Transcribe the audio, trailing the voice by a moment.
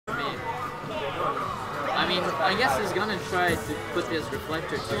mean, I guess he's gonna try to put his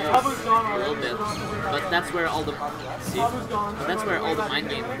reflector to use a little bit, but that's where all the that's where all the mind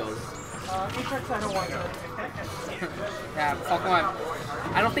game goes. Yeah, Falco.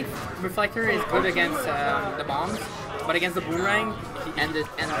 I don't think reflector is good against the bombs, but against the boomerang and the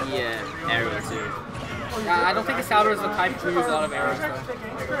arrow too. I don't think Excalibur is the type to use a lot of arrows though.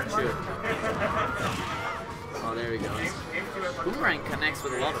 True. Oh, there we go. Boomerang connects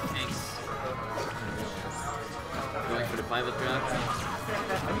with a lot of things. Going for the pivot grab.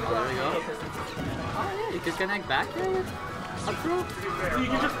 Oh, there we go. Oh yeah, you could connect back here. Up throw. You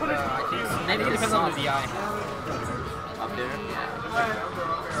can just put it. Maybe it depends on the DI. Up there, yeah.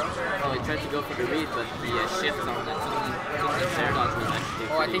 Oh, he tried to go for the read, but the shift on the share dodge was actually.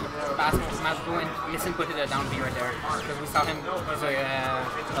 Oh, I think Magical misinputted a down B right there because we saw him use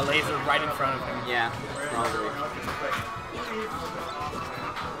a laser right in front of him. Yeah, probably.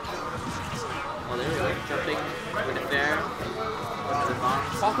 Oh, there we go. Jumping with the fair. The bomb.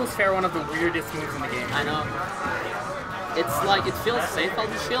 Falco's fair, one of the weirdest moves in the game. I know. It's like it feels safe on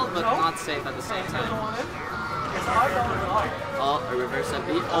the shield, but not safe at the same time. Oh, a reverse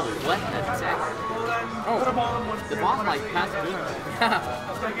FB. Oh, what an attack. Oh, the bomb like passed through.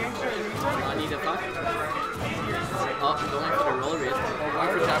 I need a fuck. Oh, going for the roll read. Oh, going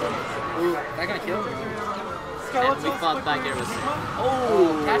for jab. Ooh, that gonna kill? And we fought back there with.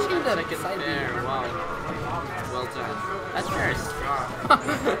 Oh, catching the second fair. Wow. Well done. That's very strong.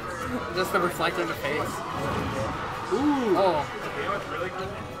 Just the reflector in the face. Ooh. Oh.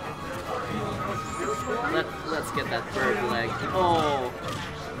 Let's get that bird leg. Oh.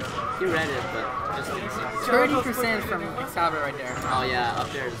 He read it, but just didn't see. 30% from Excalibur right there. Oh yeah, up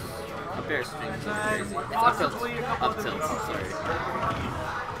there is crazy. It's up tilt. Up tilt, sorry.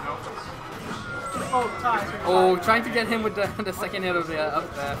 Oh, trying to get him with the second hit of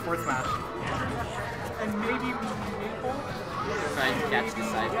the fourth smash. And maybe trying to catch the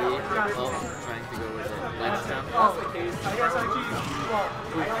side B. Oh, trying to go with the ledge jump.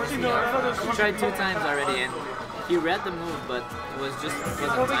 He tried 2 times already and he read the move, but it was just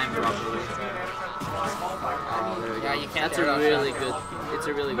wasn't timed properly. Oh, there we go. Yeah, you can't. That's a really good. It's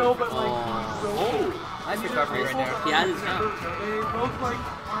a really good. Oh, nice recovery right there. He had his jump.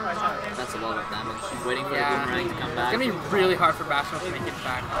 That's a lot of damage. Waiting for the boomerang to come back. It's gonna be really hard for Bastion to make it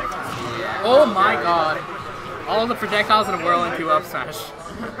back. Yeah. Oh my god! All the projectiles in the world into up smash.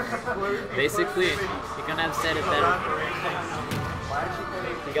 Basically, you couldn't have said it better.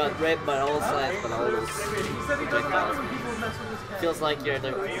 You got raped by all sides, but all those projectiles. Feels like you're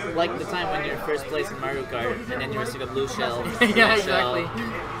like the time when you're first place in Mario Kart and then you receive a blue shell. Yeah, exactly.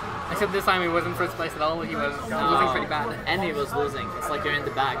 Except this time he wasn't first place at all, he was losing pretty bad. And he was losing. It's like you're in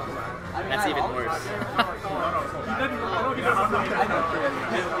the back. That's even worse. I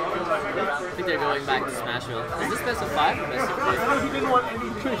think they're going back to Smashville. Is this best of 5 or best of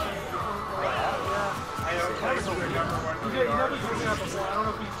 3?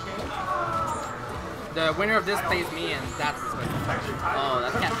 The winner of this plays me, and that's the best of 5. Oh,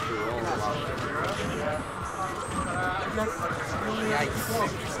 that can't be rolled. Yikes.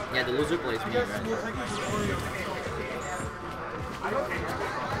 Yeah, the loser plays me, right?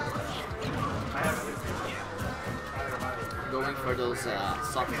 Going for those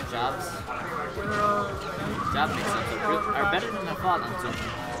soft jabs. Jab mix-ups are better than I thought on Toon.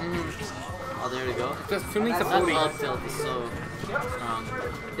 Oh, there we go. Just Toon makes a that booty. up tilt is so strong.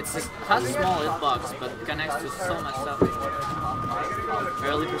 It has a small hitbox, but connects to so much stuff.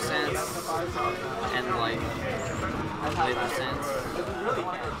 Early percents and like late percents.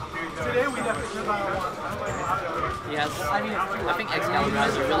 He has. I think Excalibur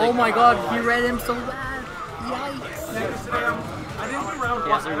has a really. Oh my god, he read him so bad. Yikes. He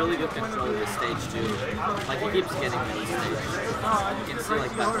has a really good control of the stage too. Like he keeps getting to the stage. You can see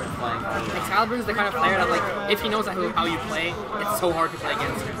like that flying. Excalibur is the kind of player that like if he knows how you play, it's so hard to play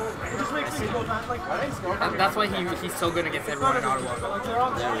against him. And that's why he's so good against everyone in Ottawa.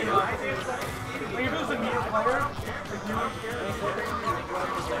 There we go.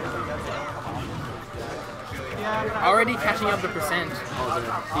 Already catching up the percent. Oh,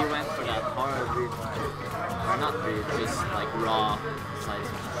 he went for that hard read. Not read, just like raw side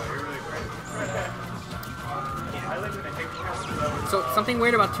smash. So something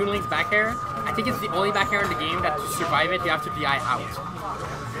weird about Toon Link's back air, I think it's the only back air in the game that to survive it you have to DI out.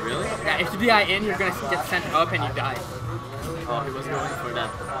 Really? Yeah, if you DI in, you're gonna get sent up and you die. Oh, he was going for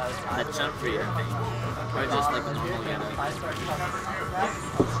that jump read, I think. Or just like a normal get.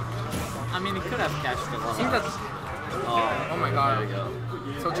 I mean, he could have catched the level. Seems that. Oh my god. There we go.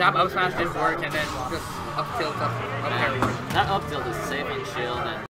 So jab up smash didn't work, and then just up tilt up air worked. That up tilt is safe on shield.